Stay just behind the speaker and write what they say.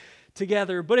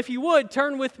together. But if you would,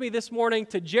 turn with me this morning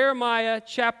to Jeremiah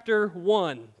chapter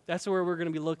 1. That's where we're going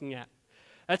to be looking at.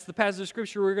 That's the passage of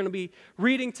Scripture we're going to be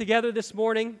reading together this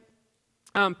morning.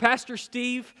 Pastor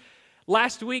Steve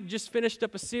last week just finished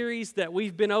up a series that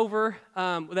we've been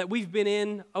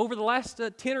in over the last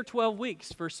 10 or 12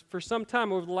 weeks for some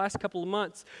time over the last couple of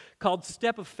months called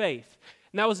Step of Faith.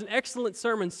 And that was an excellent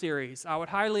sermon series. I would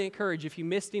highly encourage, if you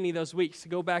missed any of those weeks, to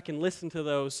go back and listen to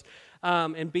those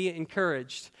and be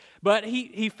encouraged. But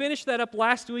he finished that up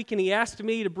last week, and he asked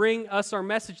me to bring us our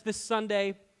message this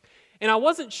Sunday. And I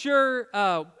wasn't sure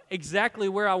exactly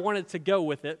where I wanted to go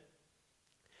with it.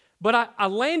 But I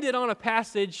landed on a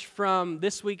passage from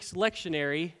this week's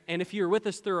lectionary, and if you were with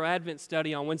us through our Advent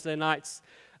study on Wednesday nights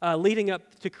leading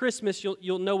up to Christmas,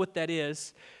 you'll know what that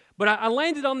is. But I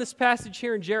landed on this passage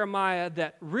here in Jeremiah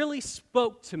that really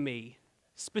spoke to me,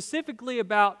 specifically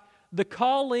about the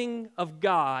calling of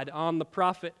God on the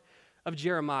prophet of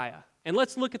Jeremiah. And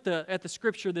let's look at the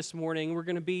scripture this morning. We're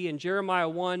going to be in Jeremiah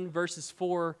 1, verses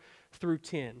 4 through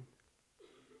 10.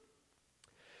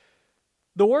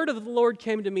 The word of the Lord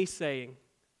came to me, saying,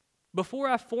 "Before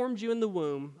I formed you in the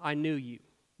womb, I knew you.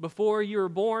 Before you were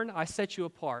born, I set you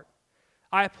apart.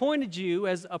 I appointed you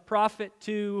as a prophet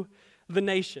to the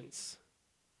nations."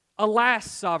 Alas,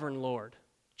 sovereign Lord,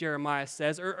 Jeremiah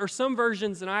says, or some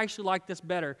versions, and I actually like this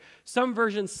better, some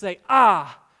versions say,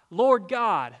 "Ah, Lord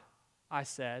God," I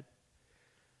said,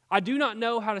 "I do not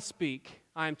know how to speak,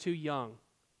 I am too young."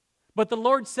 But the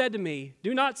Lord said to me,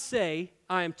 "Do not say,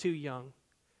 I am too young.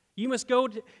 You must go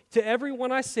to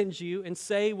everyone I send you and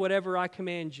say whatever I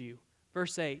command you."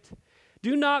 Verse 8,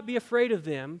 "Do not be afraid of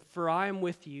them, for I am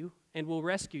with you and will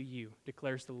rescue you,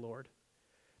 declares the Lord."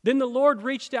 Then the Lord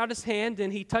reached out his hand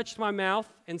and he touched my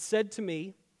mouth and said to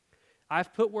me,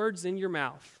 "I've put words in your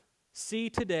mouth. See,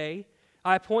 today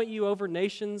I appoint you over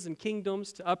nations and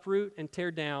kingdoms to uproot and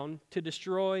tear down, to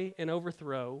destroy and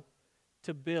overthrow,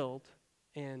 to build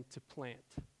and to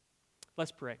plant."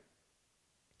 Let's pray.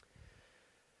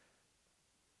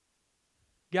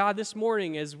 God, this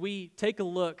morning as we take a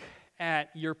look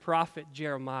at your prophet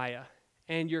Jeremiah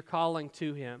and your calling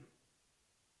to him,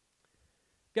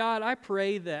 God, I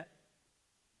pray that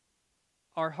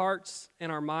our hearts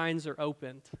and our minds are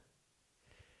opened.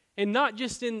 And not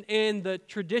just in the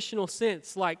traditional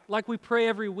sense, like we pray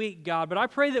every week, God, but I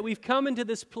pray that we've come into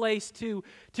this place to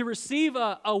receive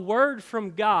a word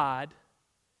from God,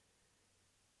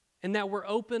 and that we're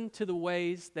open to the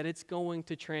ways that it's going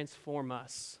to transform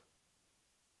us.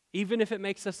 Even if it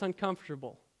makes us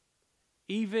uncomfortable,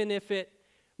 even if it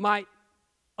might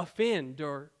offend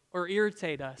or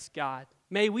irritate us, God,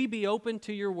 may we be open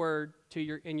to your word,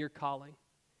 in your calling.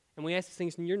 And we ask these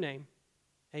things in your name.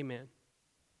 Amen.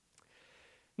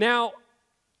 Now,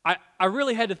 I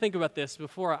really had to think about this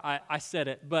before I said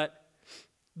it, but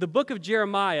the book of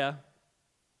Jeremiah,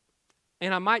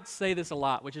 and I might say this a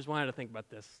lot, which is why I had to think about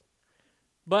this,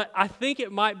 but I think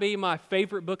it might be my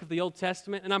favorite book of the Old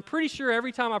Testament, and I'm pretty sure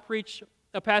every time I preach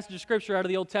a passage of Scripture out of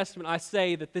the Old Testament, I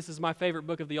say that this is my favorite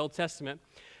book of the Old Testament.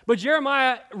 But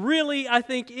Jeremiah really, I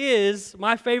think, is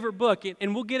my favorite book,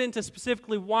 and we'll get into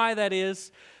specifically why that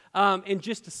is in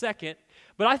just a second.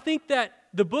 But I think that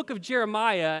the book of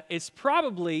Jeremiah is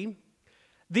probably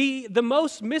the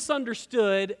most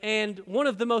misunderstood and one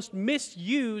of the most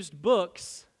misused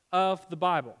books of the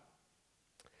Bible.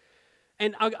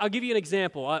 And I'll give you an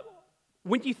example.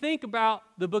 When you think about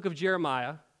the book of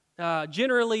Jeremiah,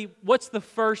 generally, what's the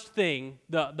first thing,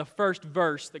 the first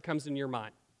verse that comes into your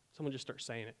mind? Someone just start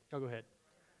saying it. Go ahead.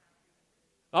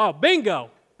 Oh,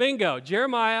 bingo. Bingo.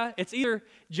 Jeremiah, it's either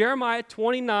Jeremiah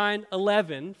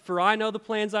 29:11, "For I know the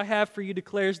plans I have for you,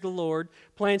 declares the Lord,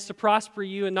 plans to prosper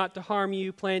you and not to harm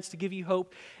you, plans to give you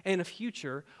hope and a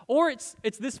future." Or it's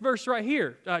this verse right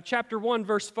here, chapter 1,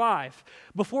 verse 5.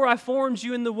 "Before I formed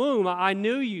you in the womb, I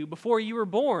knew you. Before you were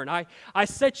born, I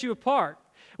set you apart."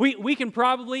 We can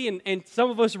probably, and some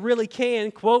of us really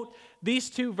can, quote these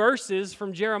two verses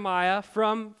from Jeremiah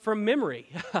from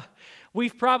memory.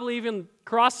 We've probably even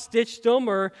cross-stitched them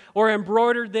or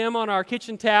embroidered them on our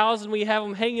kitchen towels, and we have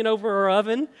them hanging over our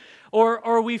oven.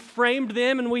 Or we've framed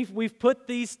them and we've put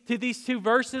these two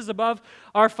verses above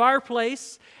our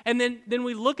fireplace, and then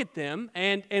we look at them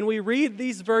and we read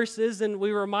these verses and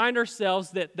we remind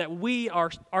ourselves that we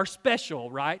are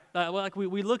special, right? Like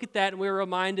we look at that and we're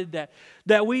reminded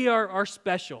that we are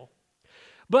special.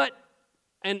 But,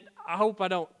 and I hope I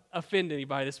don't offend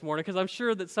anybody this morning, because I'm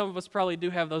sure that some of us probably do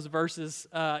have those verses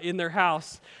in their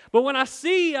house. But when I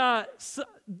see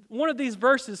one of these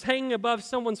verses hanging above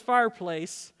someone's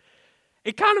fireplace,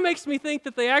 it kind of makes me think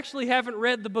that they actually haven't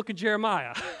read the book of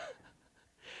Jeremiah.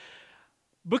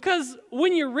 Because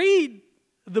when you read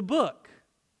the book.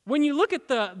 When you look at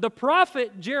the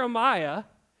prophet Jeremiah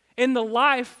and the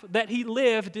life that he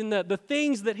lived and the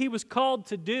things that he was called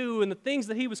to do and the things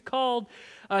that he was called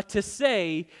to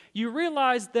say, you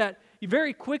realize that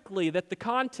very quickly that the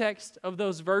context of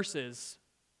those verses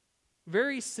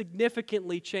very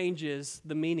significantly changes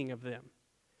the meaning of them.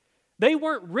 They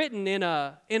weren't written in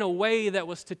a way that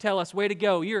was to tell us, way to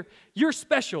go, you're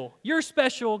special,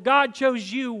 God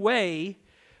chose you way.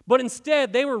 But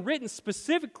instead, they were written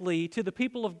specifically to the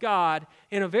people of God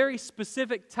in a very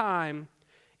specific time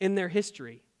in their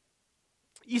history.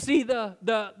 You see,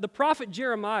 the prophet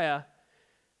Jeremiah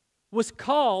was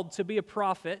called to be a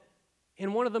prophet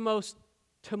in one of the most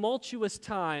tumultuous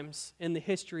times in the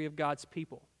history of God's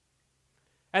people.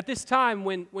 At this time,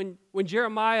 when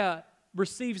Jeremiah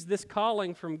receives this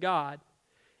calling from God,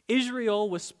 Israel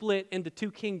was split into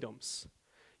two kingdoms.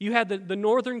 You had the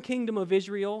northern kingdom of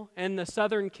Israel and the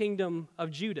southern kingdom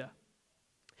of Judah.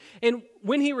 And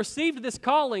when he received this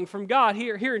calling from God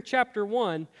here in chapter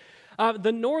 1,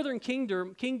 the northern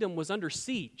kingdom was under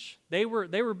siege. They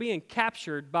were being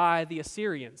captured by the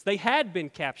Assyrians. They had been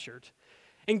captured.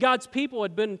 And God's people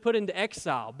had been put into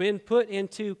exile, been put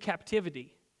into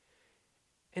captivity.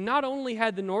 And not only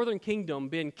had the northern kingdom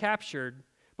been captured,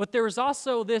 but there was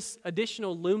also this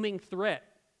additional looming threat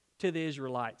to the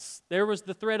Israelites. There was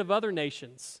the threat of other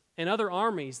nations and other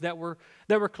armies that were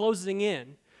closing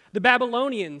in. The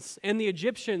Babylonians and the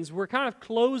Egyptians were kind of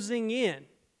closing in.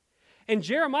 And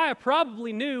Jeremiah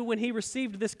probably knew when he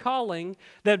received this calling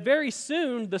that very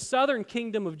soon the southern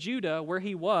kingdom of Judah, where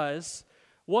he was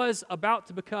about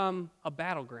to become a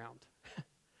battleground.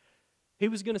 He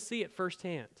was going to see it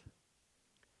firsthand.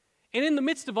 And in the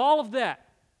midst of all of that,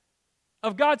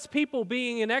 of God's people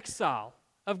being in exile,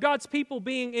 of God's people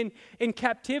being in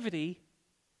captivity,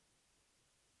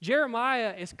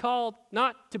 Jeremiah is called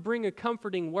not to bring a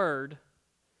comforting word,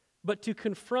 but to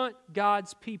confront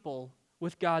God's people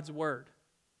with God's word.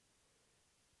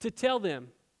 To tell them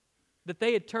that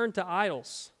they had turned to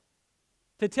idols.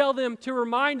 To tell them, to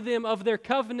remind them of their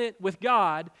covenant with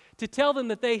God. To tell them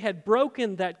that they had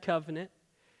broken that covenant.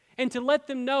 And to let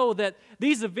them know that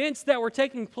these events that were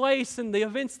taking place and the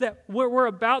events that were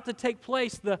about to take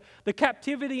place, the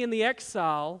captivity and the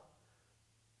exile,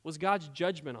 was God's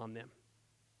judgment on them.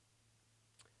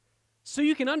 So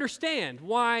you can understand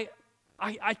why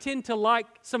I tend to like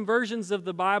some versions of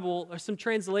the Bible or some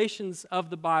translations of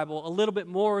the Bible a little bit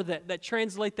more that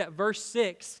translate that verse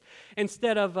 6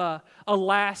 instead of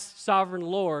alas, sovereign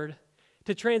Lord,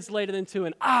 to translate it into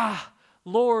an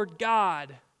Lord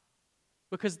God.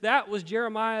 Because that was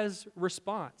Jeremiah's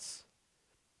response.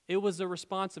 It was a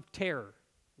response of terror,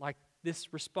 like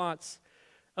this response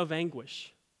of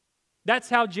anguish. That's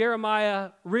how Jeremiah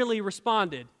really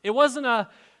responded. It wasn't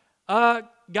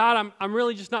God, I'm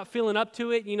really just not feeling up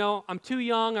to it. You know, I'm too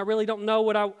young. I really don't know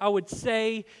what I would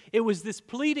say. It was this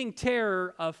pleading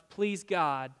terror of, please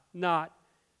God, not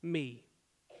me.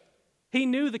 He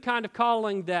knew the kind of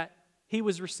calling that he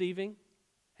was receiving.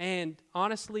 And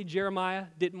honestly, Jeremiah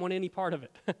didn't want any part of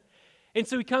it. And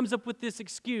so he comes up with this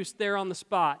excuse there on the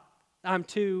spot. I'm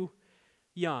too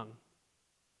young.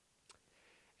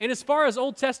 And as far as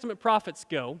Old Testament prophets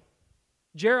go,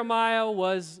 Jeremiah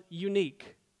was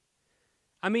unique.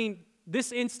 I mean,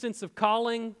 this instance of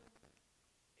calling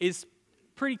is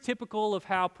pretty typical of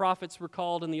how prophets were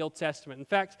called in the Old Testament. In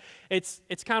fact, it's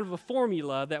kind of a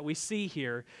formula that we see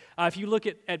here. If you look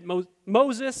at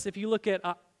Moses, if you look at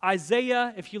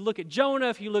Isaiah, if you look at Jonah,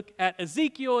 if you look at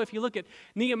Ezekiel, if you look at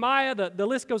Nehemiah, the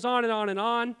list goes on and on and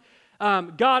on.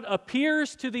 God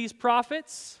appears to these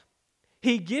prophets.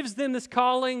 He gives them this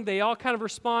calling. They all kind of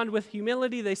respond with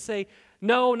humility. They say,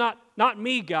 no, not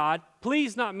me, God.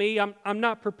 Please, not me. I'm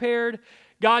not prepared.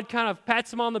 God kind of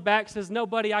pats them on the back, says, no,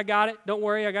 buddy, I got it. Don't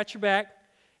worry, I got your back.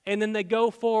 And then they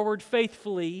go forward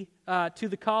faithfully to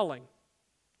the calling.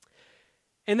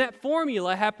 And that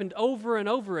formula happened over and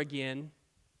over again.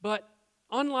 But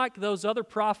unlike those other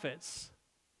prophets,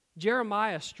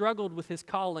 Jeremiah struggled with his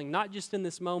calling, not just in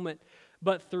this moment,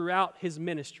 but throughout his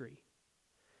ministry.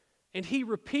 And he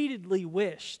repeatedly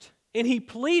wished, and he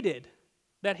pleaded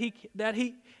that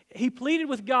he pleaded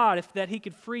with God that he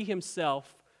could free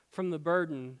himself from the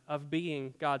burden of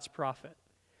being God's prophet.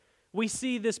 We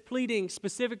see this pleading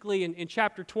specifically in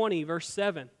chapter 20, verse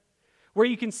 7. Where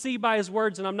you can see by his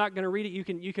words, and I'm not going to read it, you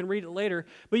can read it later,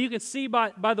 but you can see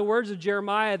by the words of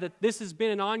Jeremiah that this has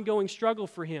been an ongoing struggle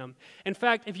for him. In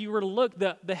fact, if you were to look,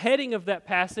 the heading of that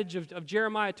passage of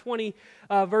Jeremiah 20,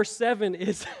 verse 7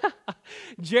 is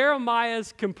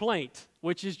Jeremiah's complaint,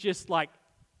 which is just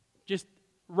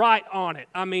right on it.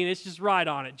 I mean, it's just right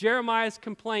on it. Jeremiah's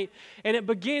complaint, and it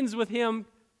begins with him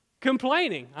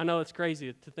complaining. I know it's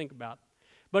crazy to think about.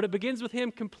 But it begins with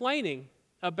him complaining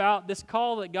about this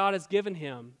call that God has given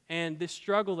him and this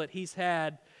struggle that he's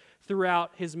had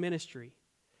throughout his ministry.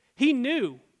 He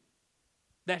knew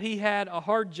that he had a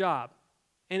hard job,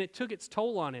 and it took its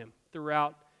toll on him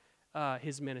throughout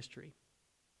his ministry.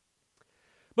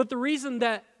 But the reason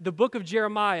that the book of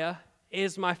Jeremiah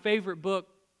is my favorite book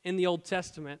in the Old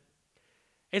Testament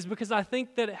is because I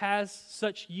think that it has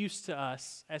such use to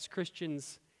us as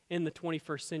Christians in the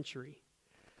 21st century.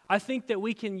 I think that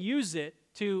we can use it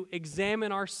to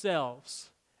examine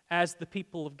ourselves as the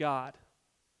people of God.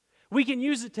 We can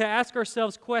use it to ask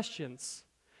ourselves questions.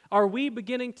 Are we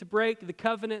beginning to break the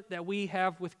covenant that we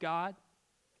have with God,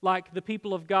 like the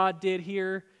people of God did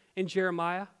here in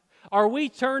Jeremiah? Are we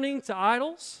turning to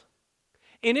idols?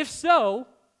 And if so,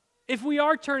 if we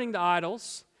are turning to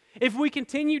idols, if we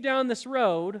continue down this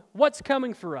road, what's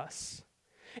coming for us?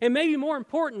 And maybe more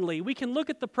importantly, we can look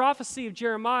at the prophecy of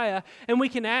Jeremiah and we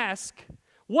can ask,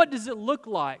 what does it look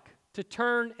like to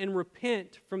turn and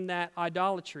repent from that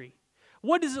idolatry?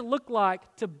 What does it look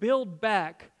like to build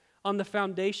back on the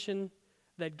foundation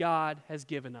that God has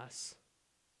given us?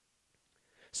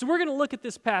 So we're going to look at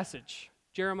this passage,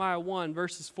 Jeremiah 1,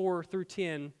 verses 4 through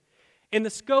 10, in the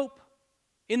scope,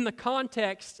 in the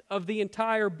context of the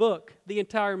entire book, the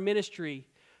entire ministry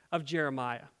of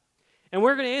Jeremiah. And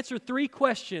we're going to answer 3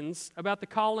 questions about the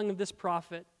calling of this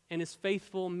prophet and his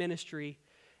faithful ministry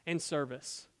and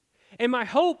service. And my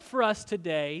hope for us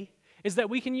today is that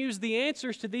we can use the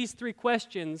answers to these 3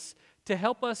 questions to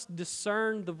help us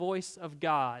discern the voice of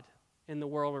God in the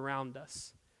world around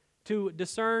us, to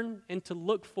discern and to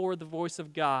look for the voice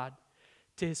of God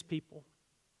to his people.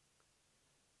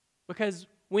 Because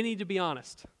we need to be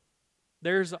honest.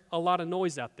 There's a lot of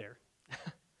noise out there.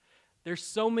 There's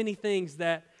so many things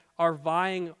that are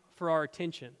vying for our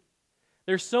attention.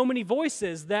 There's so many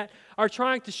voices that are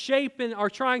trying to shape and are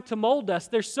trying to mold us.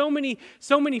 There's so many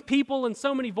people and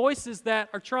so many voices that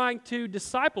are trying to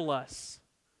disciple us.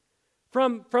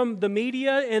 From the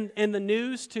media and the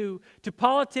news to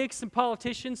politics and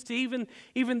politicians to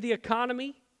even the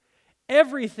economy.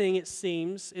 Everything, it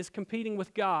seems, is competing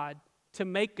with God to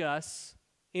make us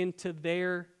into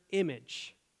their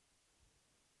image.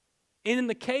 And in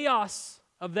the chaos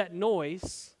of that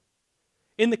noise,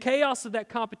 in the chaos of that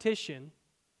competition,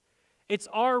 it's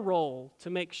our role to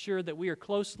make sure that we are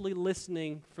closely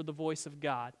listening for the voice of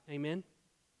God. Amen?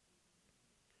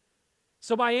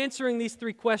 So by answering these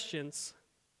 3 questions,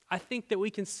 I think that we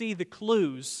can see the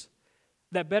clues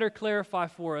that better clarify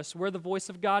for us where the voice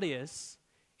of God is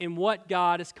and what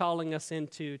God is calling us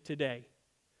into today.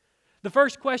 The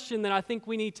first question that I think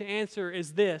we need to answer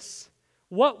is this: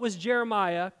 what was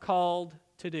Jeremiah called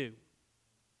to do?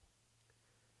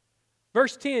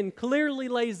 Verse 10 clearly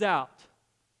lays out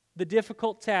the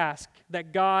difficult task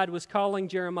that God was calling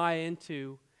Jeremiah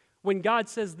into when God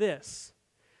says this: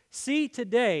 "See,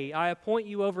 today I appoint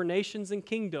you over nations and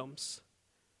kingdoms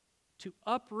to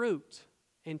uproot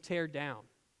and tear down,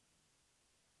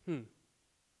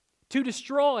 to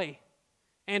destroy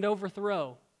and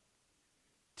overthrow,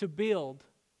 to build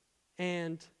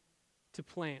and to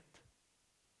plant."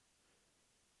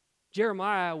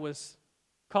 Jeremiah was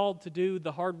called to do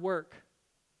the hard work.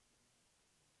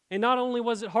 And not only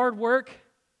was it hard work,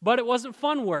 but it wasn't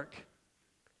fun work.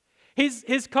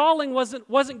 His calling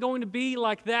wasn't going to be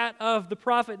like that of the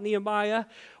prophet Nehemiah,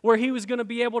 where he was going to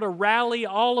be able to rally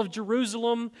all of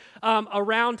Jerusalem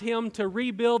around him to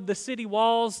rebuild the city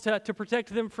walls to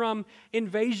protect them from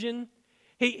invasion.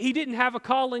 He didn't have a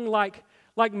calling like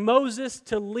Moses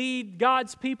to lead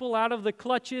God's people out of the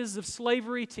clutches of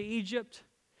slavery to Egypt.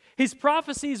 His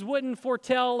prophecies wouldn't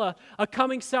foretell a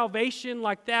coming salvation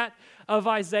like that of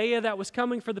Isaiah that was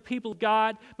coming for the people of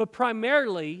God, but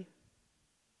primarily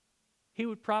he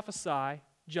would prophesy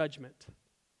judgment.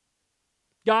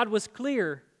 God was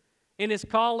clear in his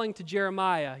calling to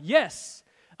Jeremiah. Yes,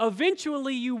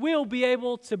 eventually you will be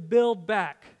able to build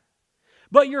back,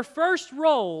 but your first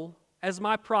role as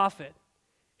my prophet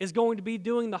is going to be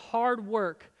doing the hard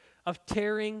work of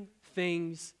tearing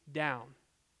things down,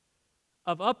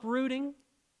 of uprooting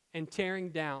and tearing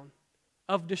down,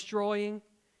 of destroying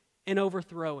and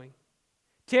overthrowing,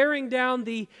 tearing down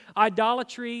the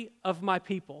idolatry of my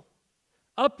people,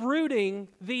 uprooting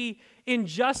the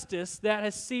injustice that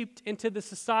has seeped into the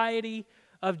society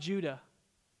of Judah.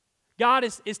 God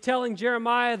is telling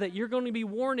Jeremiah that you're going to be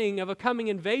warning of a coming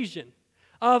invasion,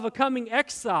 of a coming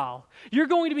exile. You're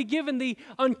going to be given the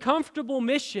uncomfortable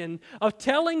mission of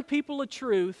telling people a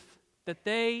truth that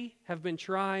they have been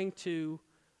trying to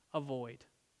avoid.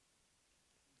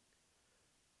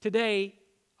 Today,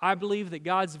 I believe that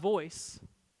God's voice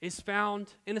is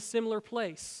found in a similar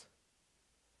place,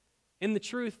 in the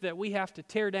truth that we have to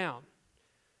tear down.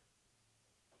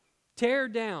 Tear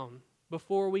down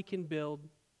before we can build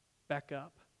back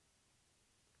up.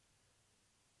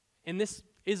 And this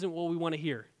isn't what we want to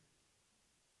hear.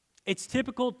 It's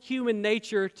typical human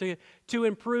nature to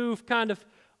improve kind of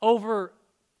over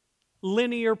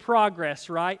linear progress,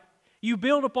 right? You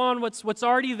build upon what's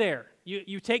already there.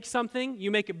 You take something, you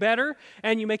make it better,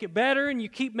 and you make it better, and you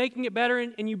keep making it better,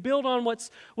 and you build on what's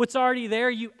already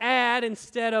there. You add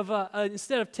instead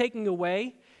of taking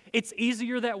away. It's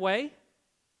easier that way.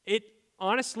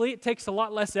 Honestly, it takes a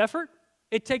lot less effort.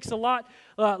 It takes a lot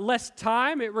less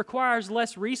time. It requires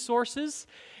less resources.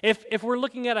 If we're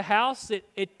looking at a house,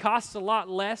 it costs a lot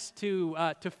less to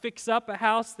fix up a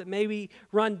house that may be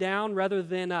run down rather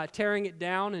than tearing it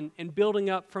down and building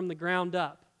up from the ground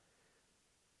up.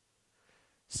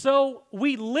 So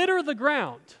we litter the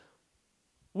ground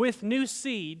with new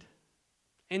seed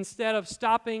instead of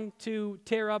stopping to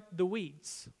tear up the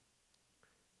weeds.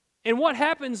 And what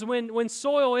happens when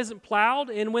soil isn't plowed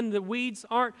and when the weeds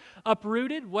aren't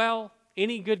uprooted? Well,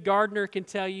 any good gardener can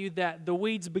tell you that the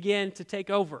weeds begin to take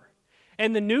over.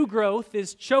 And the new growth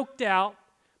is choked out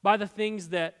by the things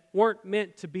that weren't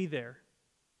meant to be there.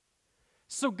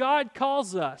 So God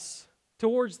calls us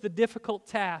towards the difficult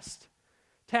task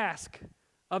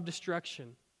of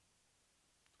destruction,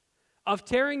 of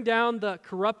tearing down the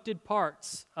corrupted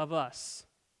parts of us,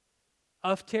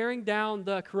 of tearing down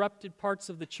the corrupted parts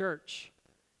of the church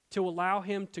to allow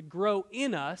Him to grow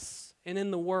in us and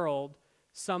in the world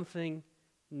something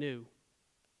new.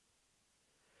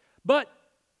 But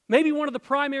maybe one of the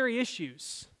primary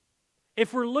issues,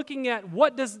 if we're looking at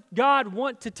what does God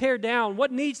want to tear down,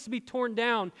 what needs to be torn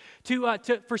down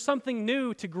for something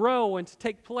new to grow and to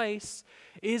take place,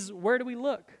 is where do we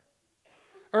look?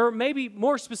 Or maybe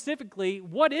more specifically,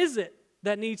 what is it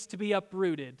that needs to be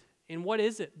uprooted? And what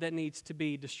is it that needs to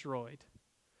be destroyed?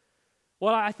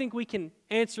 Well, I think we can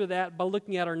answer that by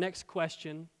looking at our next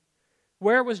question.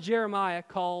 Where was Jeremiah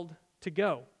called to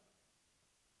go?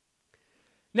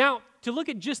 Now, to look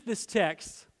at just this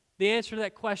text, the answer to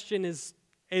that question is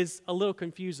a little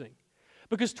confusing.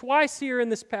 Because twice here in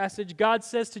this passage, God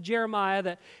says to Jeremiah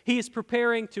that He is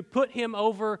preparing to put him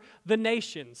over the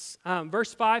nations.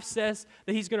 Verse 5 says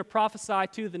that he's going to prophesy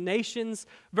to the nations.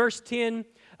 Verse 10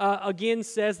 again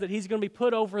says that he's going to be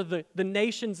put over the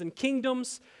nations and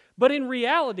kingdoms. But in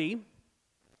reality,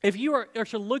 if you are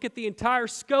to look at the entire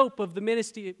scope of the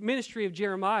ministry of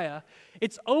Jeremiah,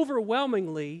 it's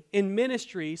overwhelmingly in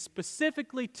ministry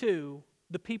specifically to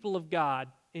the people of God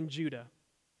in Judah.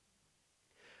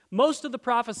 Most of the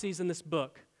prophecies in this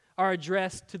book are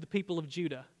addressed to the people of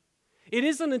Judah. It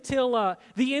isn't until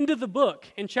the end of the book,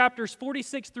 in chapters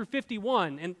 46 through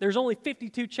 51, and there's only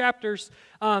 52 chapters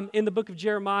in the book of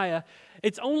Jeremiah,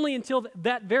 it's only until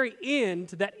that very end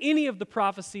that any of the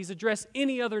prophecies address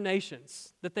any other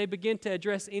nations, that they begin to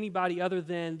address anybody other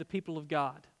than the people of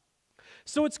God.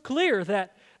 So it's clear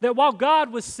that while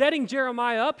God was setting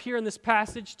Jeremiah up here in this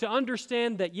passage to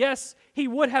understand that, yes, he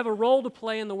would have a role to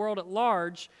play in the world at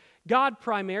large, God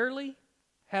primarily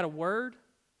had a word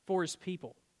for His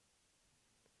people.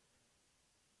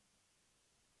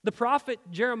 The prophet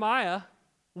Jeremiah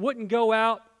wouldn't go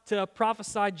out to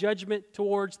prophesy judgment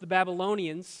towards the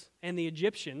Babylonians and the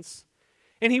Egyptians,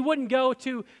 and he wouldn't go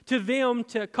to them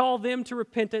to call them to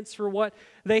repentance for what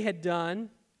they had done.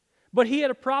 But he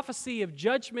had a prophecy of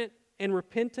judgment and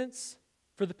repentance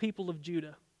for the people of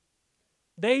Judah.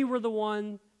 They were the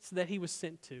ones that he was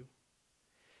sent to.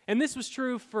 And this was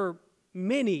true for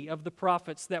many of the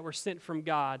prophets that were sent from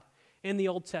God in the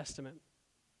Old Testament.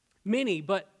 Many,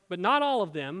 but not all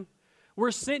of them,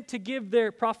 were sent to give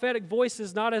their prophetic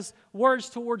voices not as words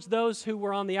towards those who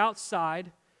were on the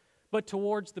outside, but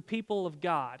towards the people of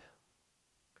God.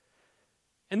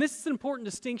 And this is an important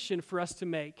distinction for us to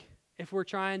make if we're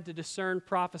trying to discern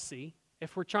prophecy,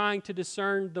 if we're trying to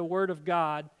discern the Word of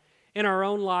God in our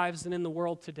own lives and in the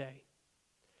world today.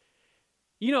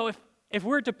 You know, if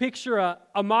we're to picture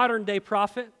a modern-day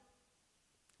prophet,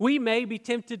 we may be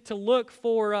tempted to look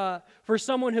for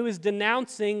someone who is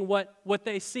denouncing what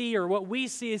they see or what we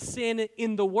see as sin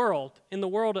in the world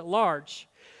at large.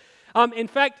 In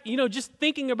fact, you know, just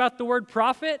thinking about the word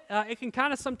prophet, it can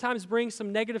kind of sometimes bring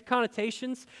some negative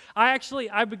connotations.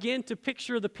 I began to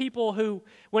picture the people who,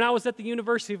 when I was at the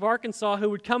University of Arkansas, who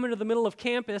would come into the middle of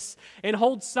campus and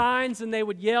hold signs, and they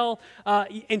would yell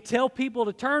and tell people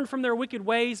to turn from their wicked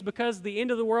ways because the end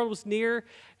of the world was near,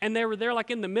 and they were there like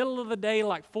in the middle of the day,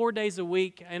 like 4 days a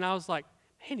week, and I was like,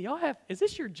 man, is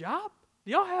this your job?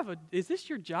 y'all is this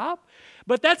your job?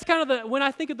 But that's kind of when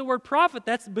I think of the word prophet,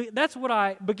 that's what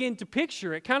I begin to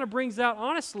picture. It kind of brings out,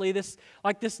 honestly, this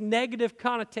negative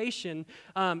connotation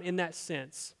in that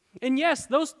sense. And yes,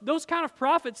 those kind of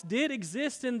prophets did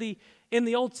exist in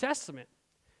the Old Testament.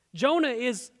 Jonah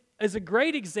is a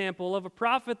great example of a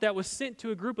prophet that was sent to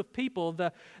a group of people,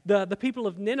 the people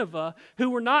of Nineveh, who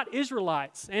were not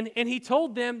Israelites. And he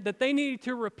told them that they needed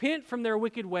to repent from their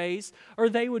wicked ways or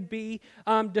they would be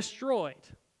destroyed.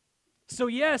 So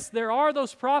yes, there are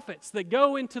those prophets that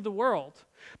go into the world.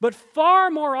 But far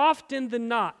more often than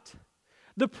not,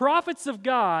 the prophets of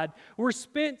God were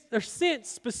sent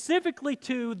specifically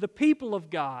to the people of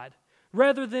God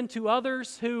rather than to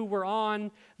others who were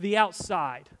on the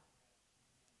outside.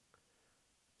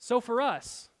 So for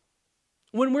us,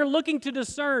 when we're looking to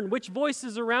discern which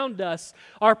voices around us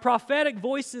are prophetic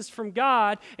voices from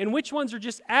God and which ones are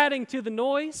just adding to the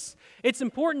noise, it's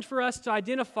important for us to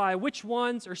identify which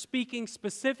ones are speaking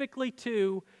specifically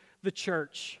to the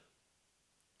church.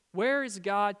 Where is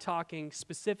God talking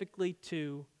specifically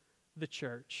to the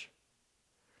church?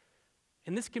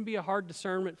 And this can be a hard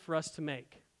discernment for us to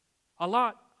make. A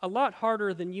lot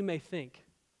harder than you may think.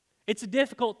 It's a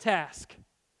difficult task.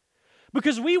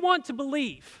 Because we want to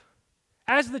believe,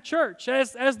 as the church,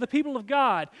 as the people of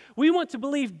God, we want to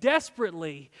believe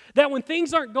desperately that when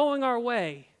things aren't going our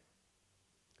way,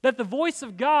 that the voice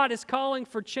of God is calling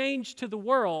for change to the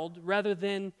world rather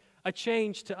than a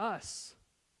change to us.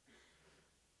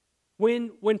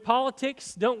 When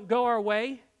politics don't go our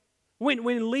way,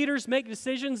 when leaders make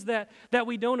decisions that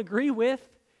we don't agree with,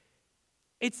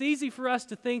 it's easy for us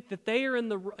to think that they are in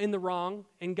the wrong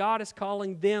and God is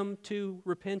calling them to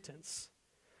repentance.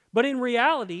 But in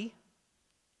reality,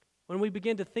 when we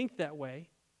begin to think that way,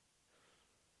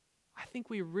 I think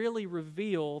we really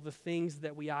reveal the things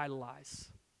that we idolize.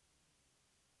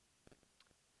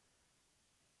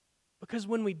 Because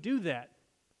when we do that,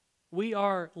 we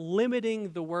are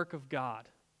limiting the work of God.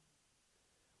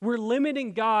 We're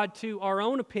limiting God to our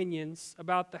own opinions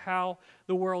about how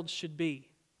the world should be.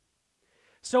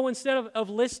 So instead of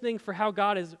listening for how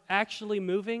God is actually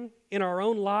moving in our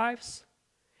own lives,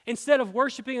 instead of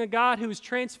worshiping a God who is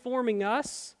transforming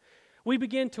us, we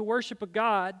begin to worship a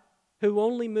God who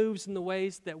only moves in the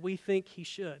ways that we think He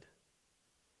should.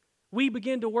 We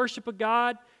begin to worship a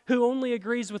God who only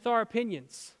agrees with our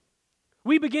opinions.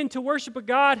 We begin to worship a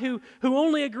God who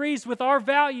only agrees with our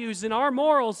values and our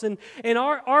morals and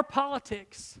our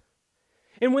politics.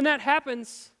 And when that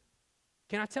happens,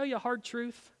 can I tell you a hard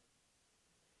truth?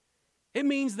 It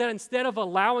means that instead of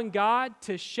allowing God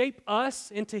to shape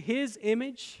us into His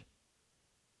image,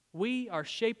 we are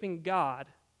shaping God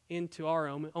into our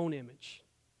own image.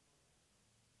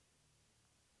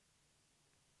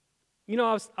 You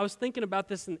know, I was thinking about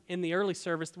this in the early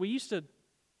service. We used to,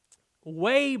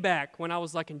 way back when I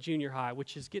was like in junior high,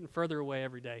 which is getting further away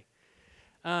every day.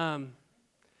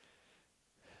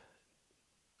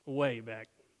 Way back.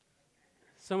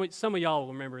 Some of y'all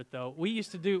will remember it though. We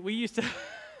used to do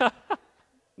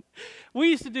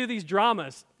these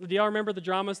dramas. Do y'all remember the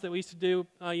dramas that we used to do,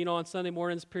 on Sunday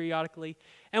mornings periodically?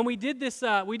 And we did this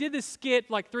skit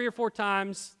like 3 or 4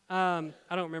 times. I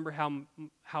don't remember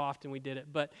how often we did it,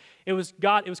 but it was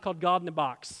called God in a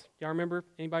Box. Y'all remember?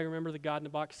 Anybody remember the God in a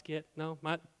Box skit? No?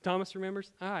 Thomas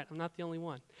remembers? All right, I'm not the only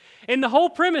one. And the whole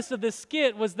premise of this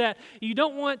skit was that you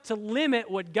don't want to limit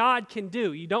what God can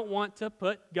do. You don't want to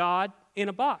put God in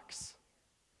a box.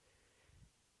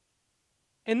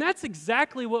 And that's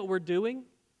exactly what we're doing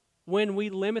when we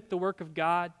limit the work of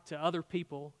God to other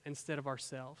people instead of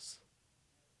ourselves.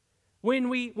 When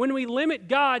we limit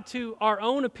God to our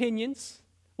own opinions,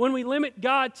 when we limit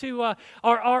God to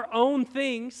our own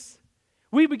things,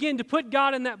 we begin to put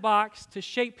God in that box to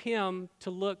shape Him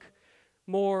to look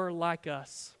more like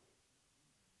us.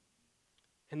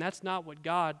 And that's not what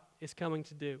God is coming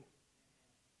to do.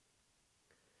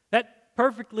 That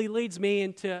perfectly leads me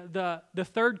into the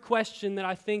third question that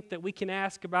I think that we can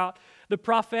ask about the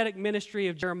prophetic ministry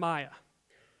of Jeremiah.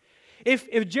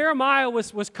 If Jeremiah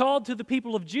was called to the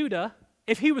people of Judah,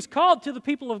 if he was called to the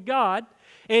people of God,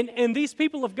 and these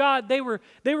people of God, they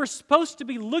were supposed to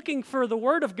be looking for the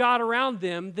word of God around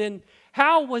them, then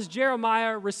how was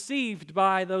Jeremiah received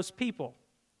by those people?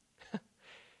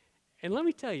 And let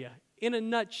me tell you, in a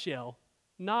nutshell,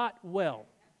 not well.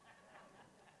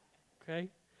 Okay?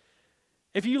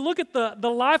 If you look at the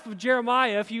life of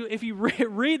Jeremiah, if you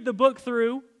read the book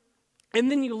through, and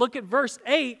then you look at verse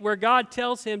 8 where God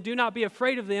tells him, "Do not be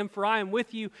afraid of them, for I am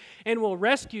with you and will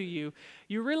rescue you,"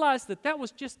 you realize that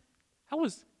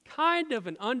was kind of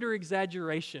an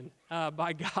under-exaggeration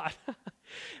by God.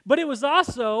 But it was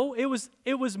also, it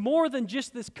was more than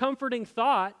just this comforting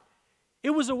thought.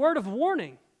 It was a word of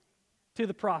warning to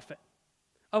the prophet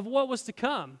of what was to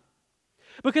come.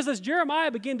 Because as Jeremiah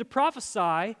began to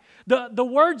prophesy, the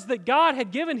words that God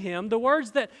had given him, the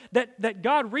words that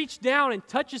God reached down and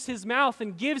touches his mouth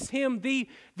and gives him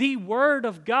the word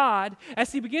of God,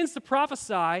 as he begins to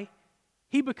prophesy,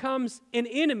 he becomes an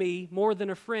enemy more than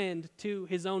a friend to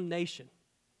his own nation.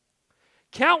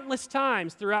 Countless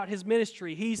times throughout his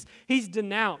ministry, he's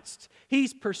denounced,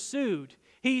 he's pursued,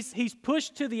 he's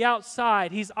pushed to the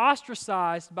outside, he's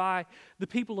ostracized by the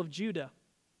people of Judah.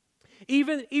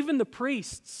 Even the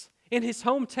priests in his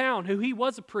hometown, who he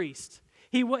was a priest.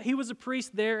 He was a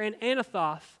priest there in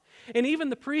Anathoth. And even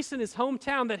the priests in his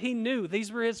hometown that he knew,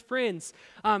 these were his friends,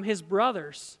 his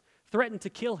brothers, threatened to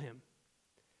kill him.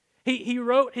 He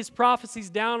wrote his prophecies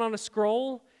down on a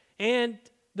scroll, and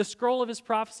the scroll of his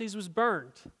prophecies was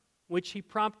burned, which he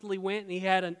promptly went and he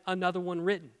had another one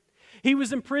written. He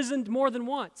was imprisoned more than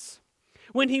once.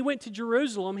 When he went to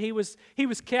Jerusalem, he was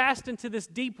cast into this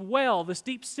deep well, this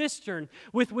deep cistern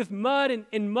with mud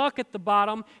and muck at the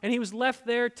bottom, and he was left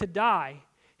there to die.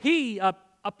 He, a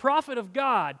prophet of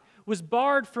God, was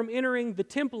barred from entering the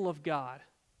temple of God.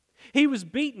 He was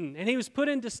beaten, and he was put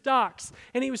into stocks,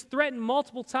 and he was threatened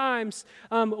multiple times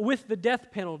with the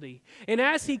death penalty. And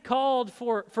as he called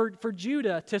for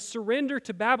Judah to surrender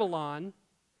to Babylon,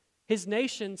 his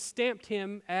nation stamped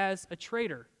him as a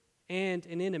traitor and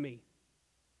an enemy.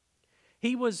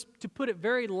 He was, to put it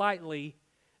very lightly,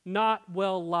 not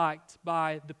well liked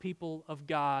by the people of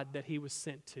God that he was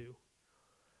sent to.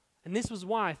 And this was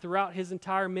why, throughout his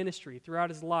entire ministry, throughout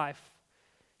his life,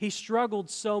 he struggled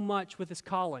so much with his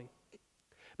calling.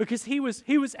 Because he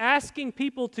was asking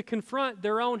people to confront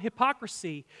their own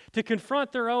hypocrisy, to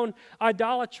confront their own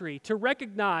idolatry, to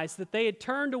recognize that they had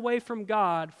turned away from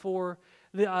God for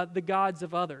the gods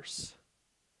of others.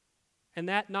 And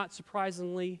that, not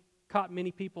surprisingly, caught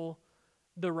many people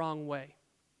the wrong way.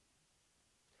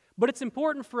 But it's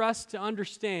important for us to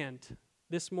understand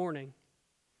this morning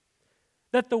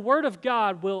that the Word of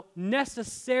God will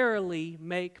necessarily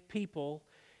make people,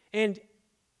 and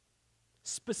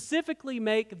specifically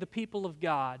make the people of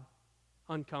God,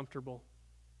 uncomfortable.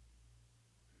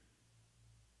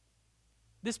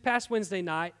 This past Wednesday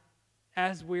night,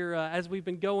 as we've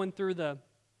been going through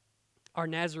our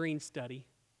Nazarene study,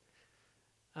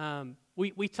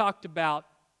 we talked about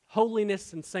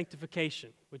holiness and sanctification,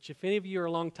 which if any of you are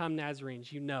longtime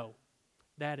Nazarenes, you know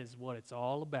that is what it's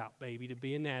all about, baby. To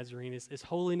be a Nazarene is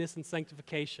holiness and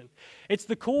sanctification. It's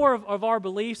the core of our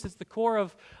beliefs. It's the core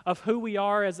of who we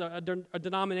are as a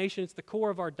denomination. It's the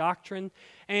core of our doctrine.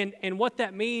 And what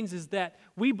that means is that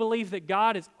we believe that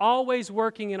God is always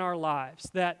working in our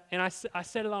lives. And I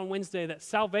said it on Wednesday, that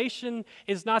salvation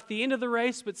is not the end of the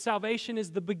race, but salvation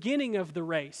is the beginning of the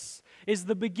race, is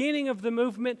the beginning of the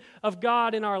movement of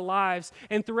God in our lives.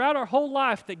 And throughout our whole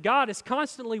life, that God is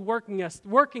constantly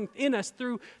working in us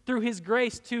through His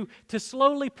grace to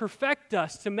slowly perfect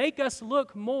us, to make us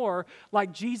look more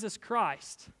like Jesus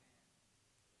Christ.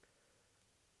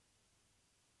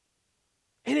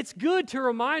 And it's good to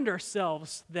remind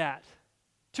ourselves that,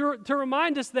 to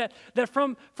remind us that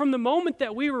from the moment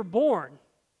that we were born,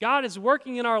 God is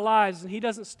working in our lives, and He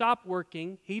doesn't stop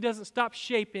working. He doesn't stop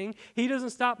shaping. He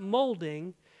doesn't stop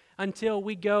molding until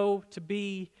we go to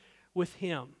be with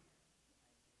Him.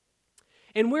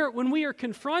 And when we are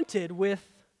confronted with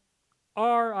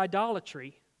our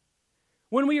idolatry,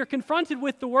 when we are confronted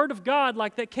with the Word of God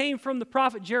like that came from the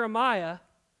prophet Jeremiah,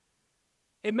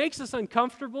 it makes us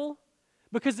uncomfortable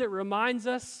because it reminds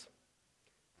us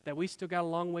that we still got a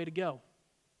long way to go.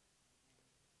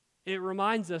 It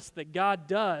reminds us that God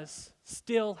does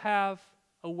still have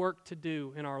a work to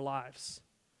do in our lives.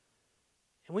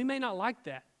 And we may not like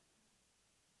that.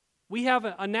 We have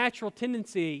a natural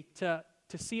tendency to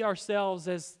see ourselves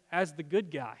as the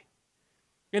good guy,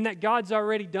 and that God's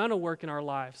already done a work in our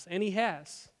lives, and He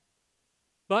has.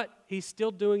 But He's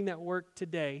still doing that work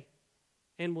today,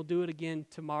 and will do it again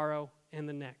tomorrow and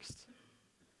the next.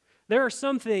 There are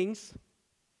some things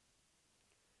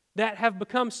that have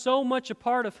become so much a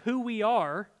part of who we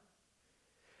are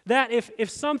that if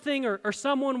something or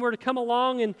someone were to come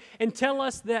along and tell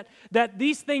us that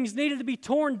these things needed to be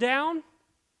torn down,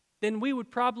 then we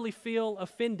would probably feel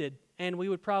offended and we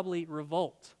would probably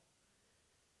revolt.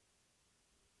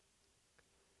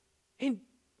 And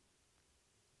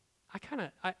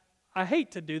I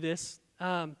hate to do this.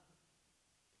 I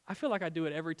feel like I do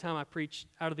it every time I preach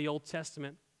out of the Old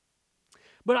Testament.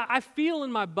 But I feel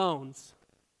in my bones,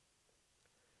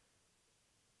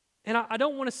 and I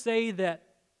don't want to say that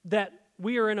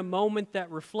we are in a moment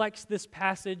that reflects this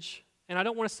passage And I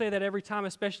don't want to say that every time,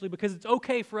 especially because it's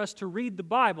okay for us to read the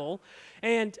Bible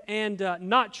and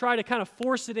not try to kind of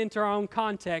force it into our own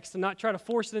context and not try to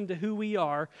force it into who we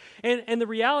are. And the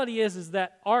reality is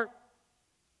that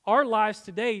our lives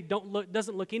today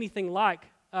doesn't look anything like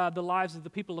the lives of the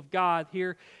people of God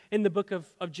here in the book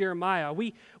of Jeremiah.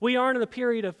 We aren't in a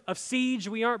period of siege.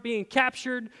 We aren't being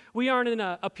captured. We aren't in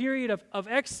a period of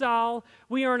exile.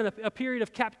 We aren't in a period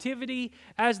of captivity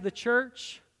as the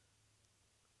church.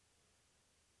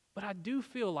 But I do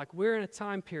feel like we're in a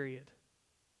time period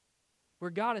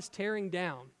where God is tearing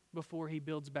down before He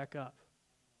builds back up.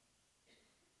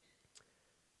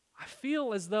 I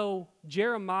feel as though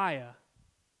Jeremiah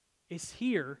is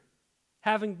here,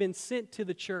 having been sent to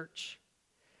the church.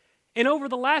 And over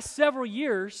the last several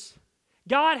years,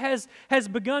 God has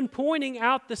begun pointing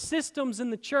out the systems in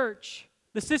the church,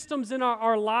 the systems in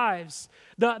our lives,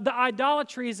 the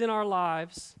idolatries in our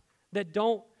lives that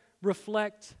don't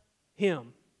reflect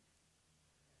Him.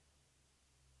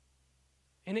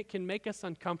 And it can make us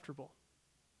uncomfortable.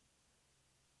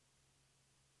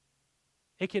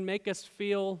 It can make us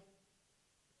feel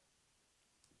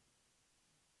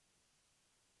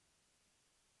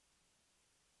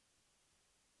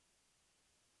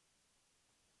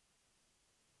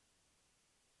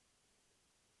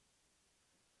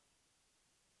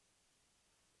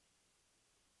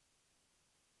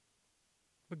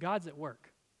but God's at work.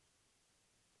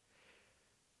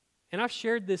 And I've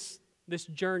shared this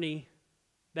journey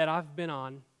that I've been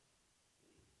on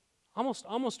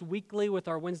almost weekly with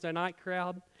our Wednesday night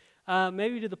crowd,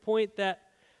 maybe to the point that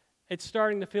it's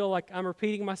starting to feel like I'm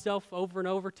repeating myself over and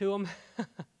over to them.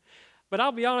 But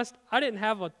I'll be honest, I didn't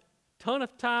have a ton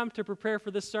of time to prepare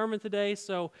for this sermon today,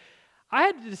 so I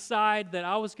had to decide that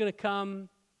I was going to come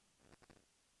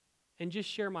and just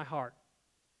share my heart.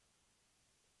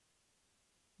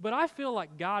 But I feel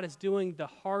like God is doing the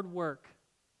hard work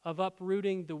of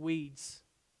uprooting the weeds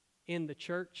in the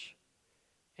church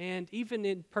and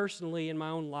even personally in my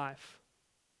own life.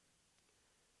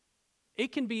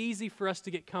 It can be easy for us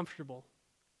to get comfortable.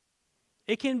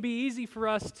 It can be easy for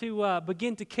us to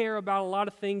begin to care about a lot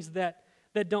of things that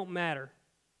don't matter.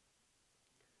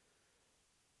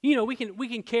 You know, we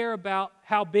can care about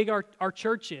how big our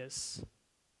church is,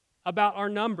 about our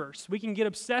numbers. We can get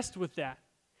obsessed with that.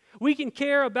 We can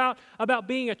care about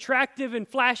being attractive and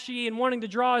flashy and wanting to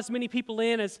draw as many people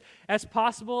in as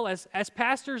possible. As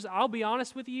pastors, I'll be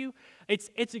honest with you,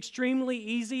 it's extremely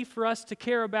easy for us to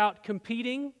care about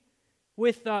competing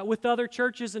with other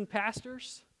churches and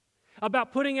pastors,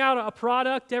 about putting out a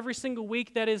product every single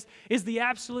week that is the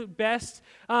absolute best,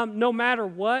 no matter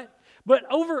what. But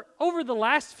over the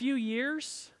last few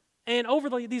years and over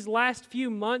these last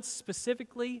few months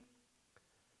specifically,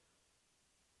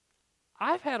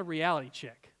 I've had a reality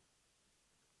check.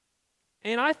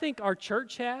 And I think our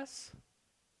church has.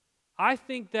 I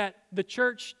think that the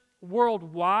church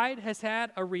worldwide has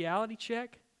had a reality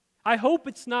check. I hope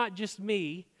it's not just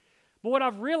me. But what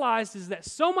I've realized is that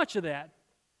so much of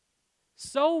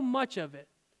it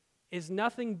is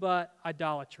nothing but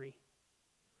idolatry.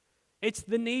 It's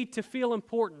the need to feel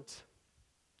important.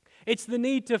 It's the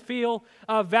need to feel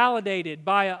validated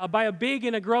by a big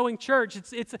and a growing church.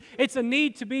 It's a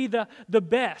need to be the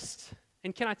best.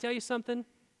 And can I tell you something?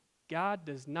 God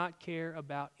does not care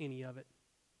about any of it.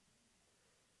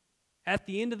 At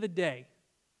the end of the day,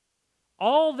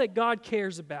 all that God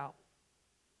cares about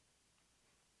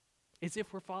is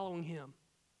if we're following Him.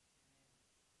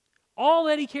 All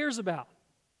that He cares about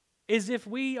is if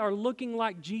we are looking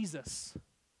like Jesus.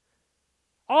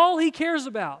 All He cares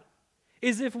about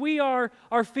is if we are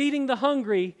feeding the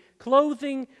hungry,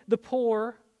 clothing the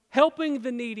poor, helping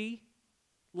the needy,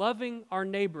 loving our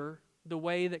neighbor the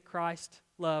way that Christ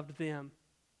loved them.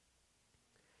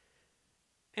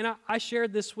 And I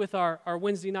shared this with our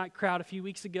Wednesday night crowd a few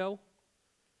weeks ago,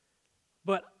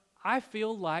 but I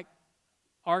feel like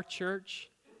our church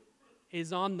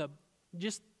is on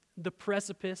the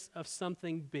precipice of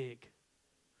something big.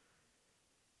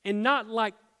 And not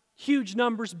like huge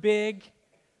numbers big,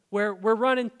 where we're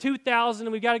running 2,000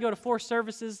 and we've got to go to 4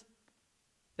 services.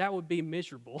 That would be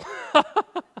miserable.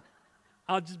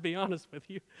 I'll just be honest with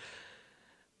you.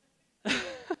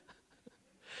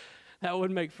 That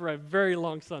would make for a very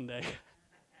long Sunday.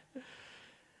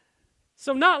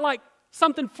 So not like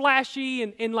something flashy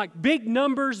and like big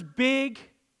numbers,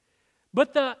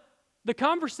 but the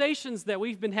conversations that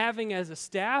we've been having as a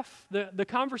staff, the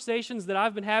conversations that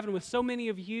I've been having with so many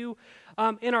of you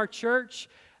in our church,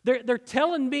 they're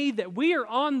telling me that we are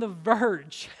on the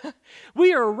verge.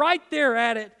 We are right there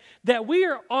at it, that we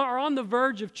are on the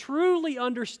verge of truly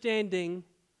understanding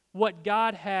what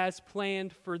God has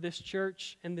planned for this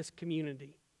church and this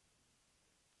community.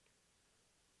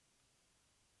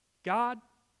 God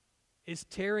is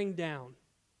tearing down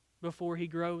before He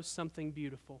grows something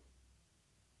beautiful.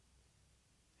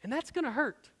 And that's going to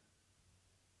hurt.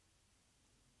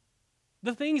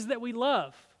 The things that we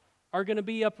love are going to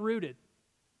be uprooted.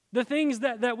 The things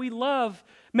that we love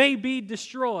may be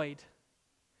destroyed.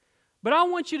 But I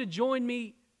want you to join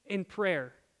me in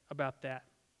prayer about that.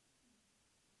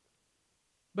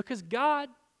 Because God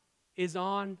is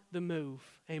on the move.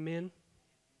 Amen?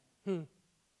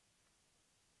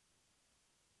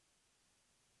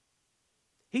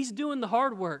 He's doing the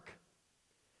hard work,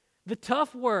 the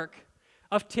tough work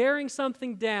of tearing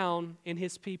something down in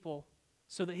His people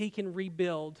so that He can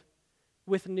rebuild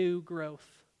with new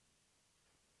growth.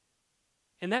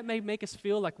 And that may make us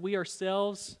feel like we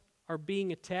ourselves are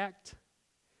being attacked.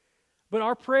 But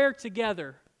our prayer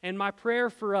together, and my prayer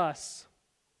for us,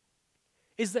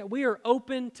 is that we are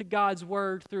open to God's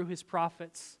word through His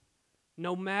prophets,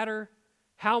 no matter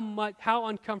how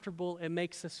uncomfortable it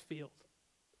makes us feel.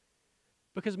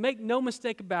 Because make no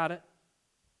mistake about it,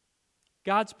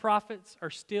 God's prophets are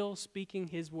still speaking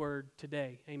His word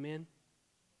today. Amen?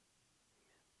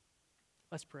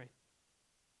 Let's pray.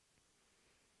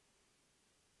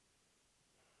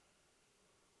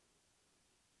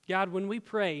 God, when we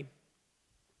pray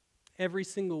every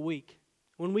single week,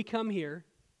 when we come here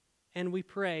and we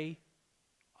pray,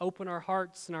 open our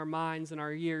hearts and our minds and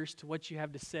our ears to what You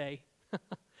have to say.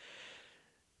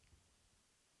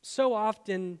 So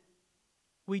often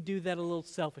we do that a little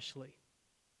selfishly.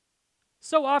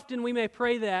 So often we may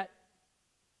pray that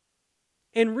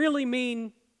and really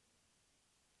mean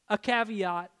a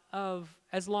caveat of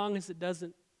as long as it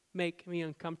doesn't make me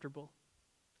uncomfortable,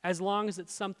 as long as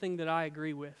it's something that I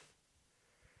agree with.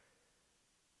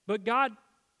 But God,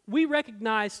 we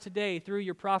recognize today through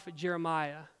Your prophet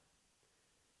Jeremiah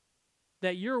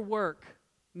that Your work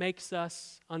makes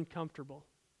us uncomfortable.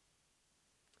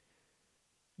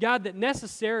 God, that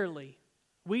necessarily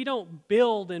we don't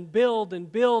build and build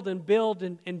and build and build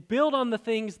and build on the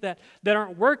things that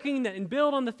aren't working and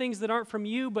build on the things that aren't from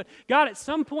You. But God, at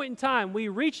some point in time, we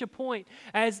reach a point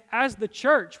as the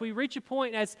church, we reach a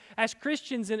point as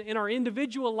Christians in our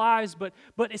individual lives, but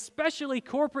especially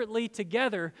corporately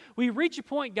together, we reach a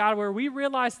point, God, where we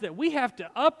realize that we have to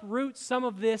uproot some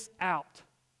of this out.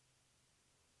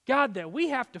 God, that we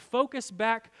have to focus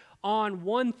back on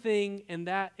one thing, and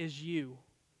that is You.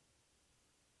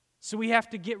 So we have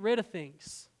to get rid of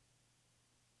things.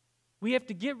 We have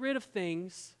to get rid of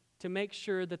things to make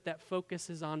sure that focus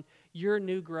is on Your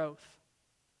new growth.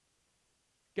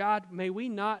 God, may we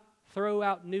not throw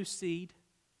out new seed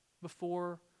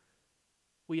before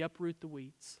we uproot the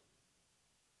weeds.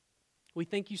 We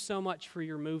thank You so much for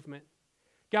Your movement.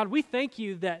 God, we thank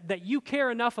You that You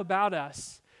care enough about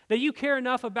us, that You care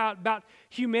enough about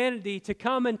humanity to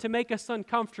come and to make us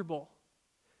uncomfortable.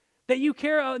 That You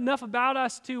care enough about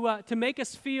us to make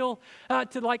us feel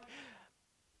like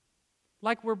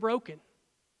we're broken.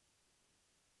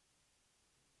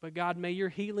 But God, may Your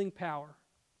healing power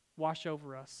wash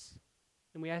over us.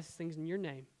 And we ask these things in Your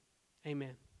name.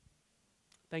 Amen.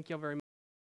 Thank you all very much.